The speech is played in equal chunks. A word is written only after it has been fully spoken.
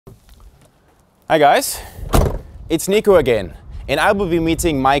Hi guys, it's Nico again, and I will be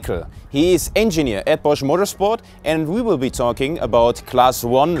meeting Michael. He is engineer at Bosch Motorsport, and we will be talking about Class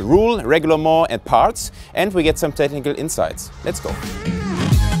 1 rule, reglement and parts, and we get some technical insights. Let's go.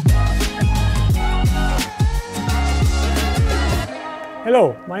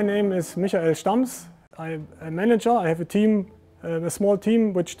 Hello, my name is Michael Stams. I'm a manager. I have a team, a small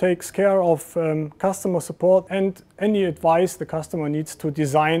team which takes care of customer support and any advice the customer needs to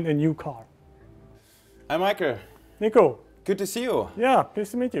design a new car. Hi Michael. Nico. Good to see you. Yeah,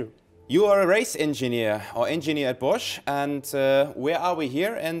 pleased to meet you. You are a race engineer or engineer at Bosch, and where are we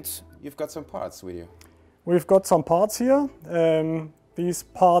here? And you've got some parts with you. We've got some parts here. These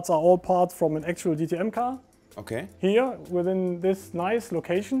parts are all parts from an actual DTM car. Okay. Here, within this nice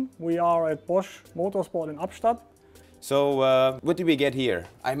location, we are at Bosch Motorsport in Abstadt. So, what do we get here?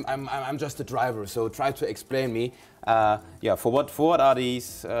 I'm just a driver, so try to explain me. Yeah, for what are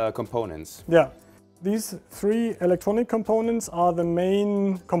these components? Yeah, these three electronic components are the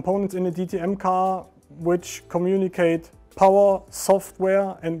main components in a DTM car which communicate power,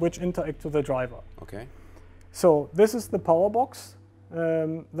 software, and which interact with the driver. Okay. So this is the power box.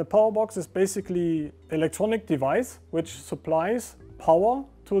 The power box is basically an electronic device which supplies power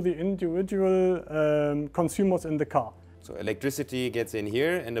to the individual consumers in the car. So electricity gets in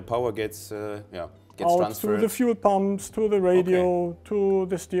here and the power gets out transferred to the fuel pumps, to the radio, okay, to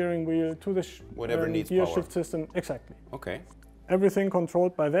the steering wheel, to the whatever needs gear power. shift system. Exactly. Okay. Everything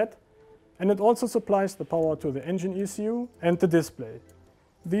controlled by that. And it also supplies the power to the engine ECU and the display.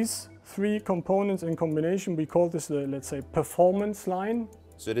 These three components in combination, we call this the, let's say, performance line.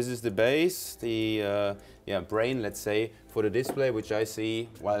 So this is the base, the brain, let's say, for the display, which I see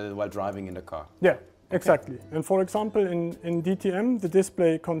while driving in the car. Yeah, okay, exactly. And for example, in DTM, the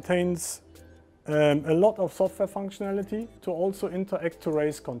display contains a lot of software functionality to also interact to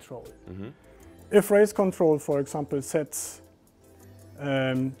race control. Mm-hmm. If race control, for example, sets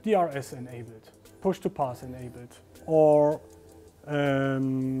DRS enabled, push to pass enabled, or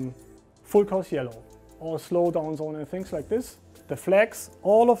full course yellow, or slow down zone and things like this, the flags,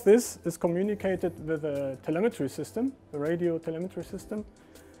 all of this is communicated with a telemetry system, the radio telemetry system,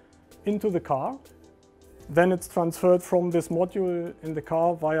 into the car. Then it's transferred from this module in the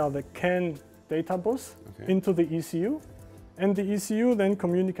car via the CAN data bus, okay, into the ECU. And the ECU then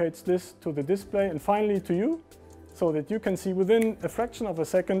communicates this to the display and finally to you, so that you can see within a fraction of a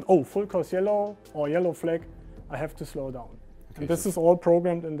second, oh, full course yellow or yellow flag, I have to slow down. Okay, and this is all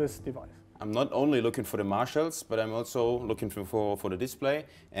programmed in this device. I'm not only looking for the marshals, but I'm also looking for the display,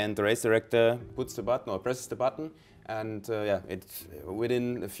 and the race director puts the button or presses the button, and it's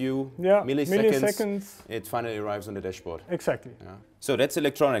within a few milliseconds, it finally arrives on the dashboard. Exactly. Yeah. So that's the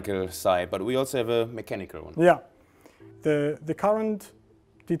electronical side, but we also have a mechanical one. Yeah. The current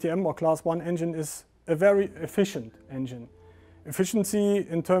DTM or Class 1 engine is a very efficient engine. Efficiency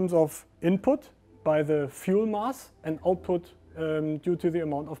in terms of input by the fuel mass and output due to the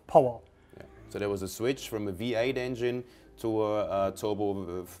amount of power. Yeah. So there was a switch from a V8 engine to a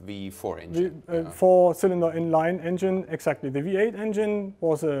turbo V4 engine. Four-cylinder inline engine, exactly. The V8 engine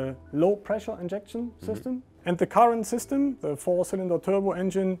was a low-pressure injection system. Mm-hmm. And the current system, the four-cylinder turbo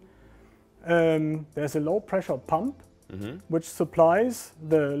engine, there's a low-pressure pump, mm-hmm, which supplies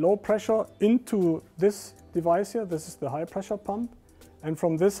the low pressure into this device here. This is the high-pressure pump. And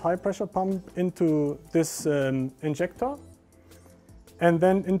from this high-pressure pump into this injector, and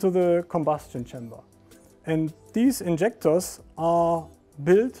then into the combustion chamber. And these injectors are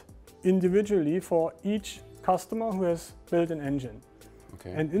built individually for each customer who has built an engine.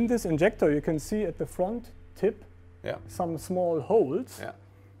 Okay. And in this injector, you can see at the front tip some small holes. Yeah.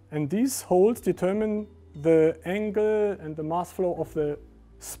 And these holes determine the angle and the mass flow of the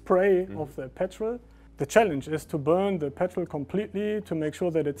spray of the petrol. The challenge is to burn the petrol completely to make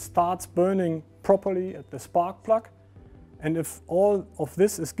sure that it starts burning properly at the spark plug. And if all of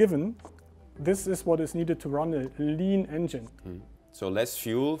this is given, this is what is needed to run a lean engine. So less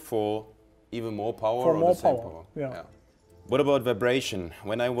fuel for even more power, for or more the same power. Yeah. What about vibration?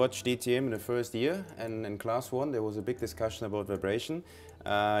 When I watched DTM in the first year and in Class 1, there was a big discussion about vibration.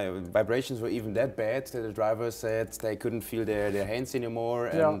 Vibrations were even that bad that the drivers said they couldn't feel their hands anymore,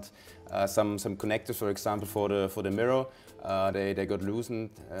 and some connectors, for example, for the mirror, they got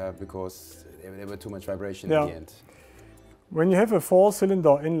loosened because there were too much vibration in the end. When you have a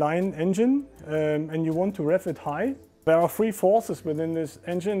four-cylinder inline engine and you want to rev it high, there are three forces within this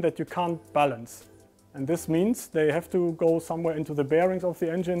engine that you can't balance. And this means they have to go somewhere into the bearings of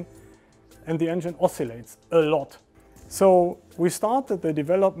the engine, and the engine oscillates a lot. So we started the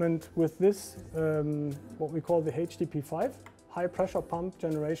development with this, what we call the HDP5, high pressure pump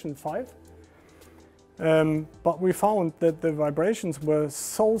generation 5. But we found that the vibrations were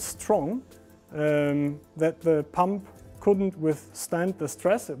so strong that the pump couldn't withstand the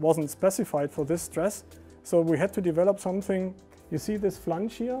stress. It wasn't specified for this stress. So we had to develop something. You see this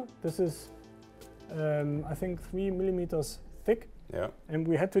flange here? This is, I think, 3 millimeters thick. Yeah. And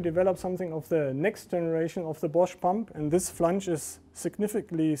we had to develop something of the next generation of the Bosch pump. And this flange is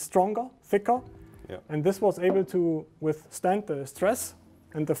significantly stronger, thicker. Yeah. And this was able to withstand the stress.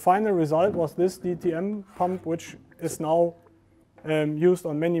 And the final result was this DTM pump, which is now used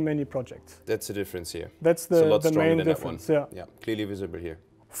on many, many projects. That's the difference here. That's the main difference. Yeah. Yeah, clearly visible here.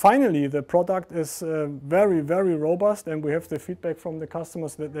 Finally, the product is very, very robust, and we have the feedback from the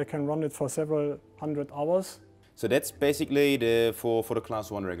customers that they can run it for several hundred hours. So that's basically for the Class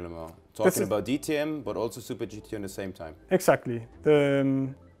 1 reglement. Talking about DTM, but also Super GT on the same time. Exactly.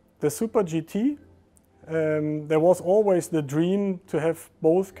 The Super GT, there was always the dream to have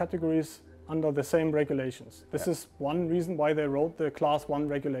both categories under the same regulations. This is one reason why they wrote the Class 1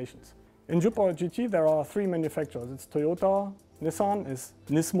 regulations. In Super GT there are 3 manufacturers. It's Toyota, Nissan is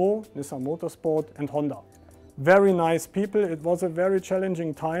Nismo, Nissan Motorsport, and Honda. Very nice people. It was a very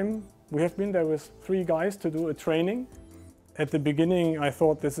challenging time. We have been there with 3 guys to do a training. At the beginning I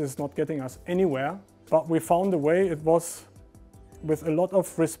thought this is not getting us anywhere, but we found a way. It was with a lot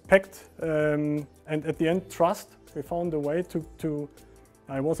of respect and at the end trust. We found a way to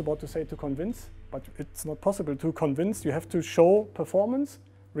I was about to say to convince, but it's not possible to convince. You have to show performance,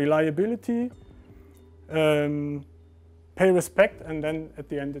 reliability, pay respect, and then at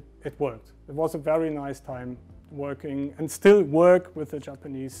the end it worked. It was a very nice time working and still work with the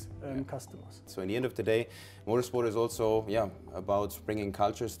Japanese customers. So in the end of the day, motorsport is also about bringing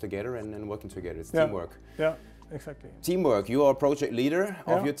cultures together and working together. It's teamwork. Yeah, exactly. Teamwork. You are a project leader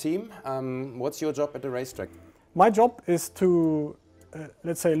of your team. What's your job at the racetrack? My job is to,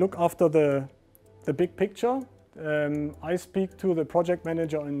 let's say, look after the big picture. I speak to the project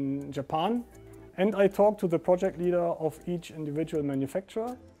manager in Japan, and I talk to the project leader of each individual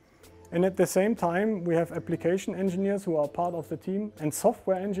manufacturer. And at the same time, we have application engineers who are part of the team and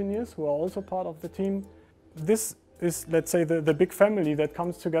software engineers who are also part of the team. This is, let's say, the big family that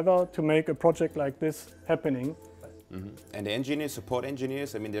comes together to make a project like this happening. Mm-hmm. And the engineers, support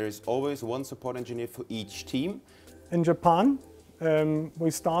engineers, I mean, there is always one support engineer for each team. In Japan,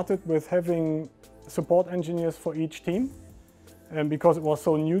 we started with having support engineers for each team because it was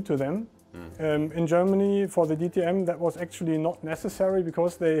so new to them. In Germany, for the DTM, that was actually not necessary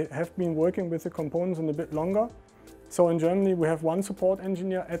because they have been working with the components a bit longer. So in Germany, we have one support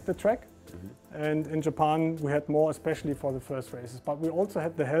engineer at the track, and in Japan, we had more, especially for the first races. But we also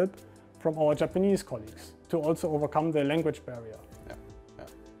had the help from our Japanese colleagues to also overcome the language barrier.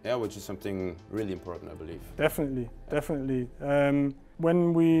 Yeah, which is something really important, I believe. Definitely, definitely.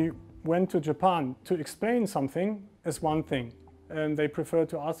 When we went to Japan to explain something is one thing. They prefer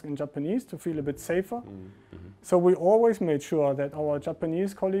to ask in Japanese to feel a bit safer. So we always made sure that our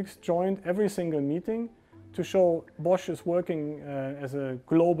Japanese colleagues joined every single meeting to show Bosch is working as a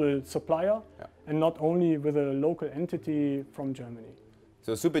global supplier and not only with a local entity from Germany.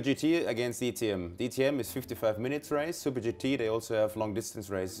 So Super GT against DTM. DTM is 55 minutes race. Super GT, they also have long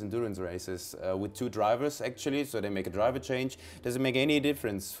distance races, endurance races with 2 drivers actually, so they make a driver change. Does it make any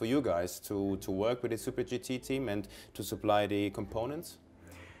difference for you guys to work with the Super GT team and to supply the components?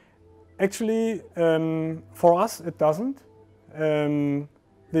 Actually, for us it doesn't.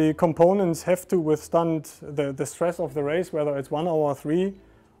 The components have to withstand the stress of the race, whether it's 1 hour 3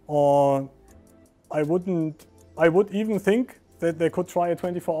 or I would even think that they could try a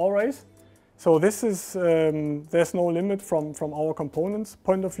 24-hour race. So this is, there's no limit from our components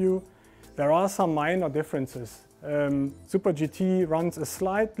point of view. There are some minor differences. Super GT runs a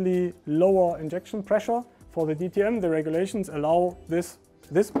slightly lower injection pressure. For the DTM, the regulations allow this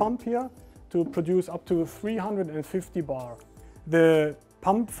pump here to produce up to 350 bar. The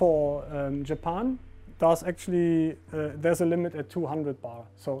pump for Japan does actually, there's a limit at 200 bar,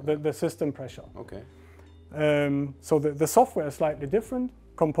 so the system pressure. Okay. So the software is slightly different.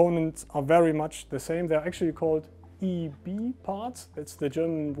 Components are very much the same. They're actually called EB parts. It's the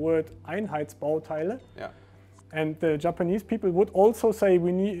German word Einheitsbauteile. Yeah. And the Japanese people would also say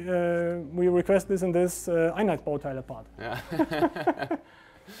we request this and this Einheitsbauteile part. Yeah.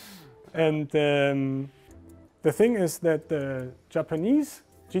 And the thing is that the Japanese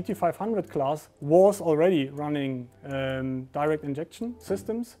GT500 class was already running direct injection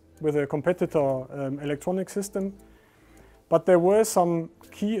systems with a competitor electronic system. But there were some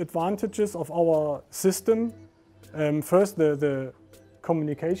key advantages of our system. First, the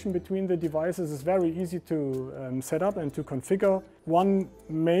communication between the devices is very easy to set up and to configure. One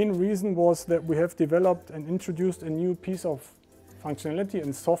main reason was that we have developed and introduced a new piece of functionality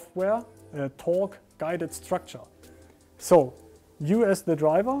in software, a torque guided structure. So you as the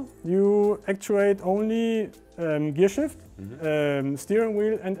driver, you actuate only gear shift, steering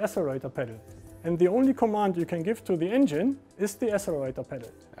wheel and accelerator pedal. And the only command you can give to the engine is the accelerator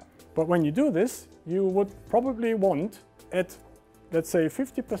pedal. Yeah. But when you do this, you would probably want, at let's say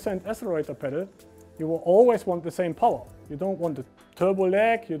 50% accelerator pedal, you will always want the same power. You don't want a turbo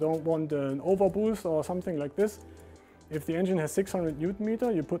lag, you don't want an overboost or something like this. If the engine has 600 Newton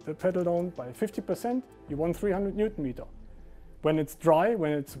meter, you put the pedal down by 50%, you want 300 Newton meter. When it's dry,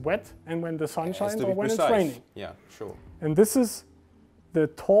 when it's wet, and when the sun shines or when it's raining. Yeah, sure. And this is the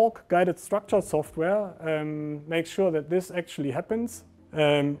torque guided structure software makes sure that this actually happens.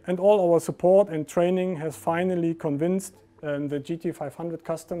 And all our support and training has finally convinced the GT500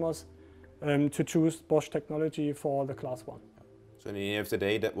 customers to choose Bosch technology for the Class 1. So at the end of the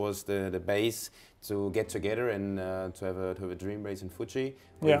day, that was the base to get together and to have a dream race in Fuji,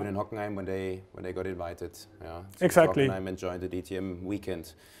 or even in Hockenheim when they got invited. Yeah, so exactly. Hockenheim and joined the DTM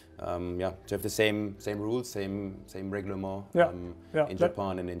weekend. Yeah, to have the same rules, same reglement in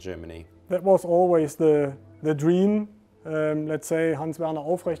Japan and in Germany. That was always the dream. Let's say Hans-Werner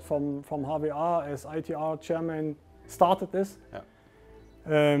Aufrecht from HWA as ITR chairman started this.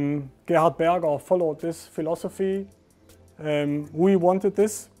 Yeah. Gerhard Berger followed this philosophy. We wanted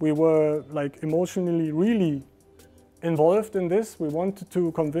this. We were like emotionally really involved in this. We wanted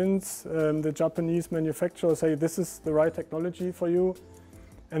to convince the Japanese manufacturer, say this is the right technology for you.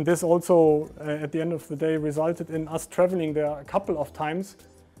 And this also, at the end of the day, resulted in us traveling there a couple of times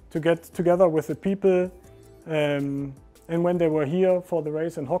to get together with the people. And when they were here for the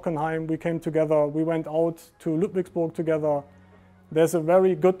race in Hockenheim, we came together. We went out to Ludwigsburg together. There's a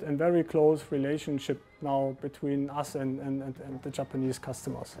very good and very close relationship now between us and the Japanese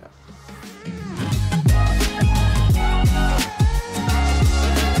customers. Yeah.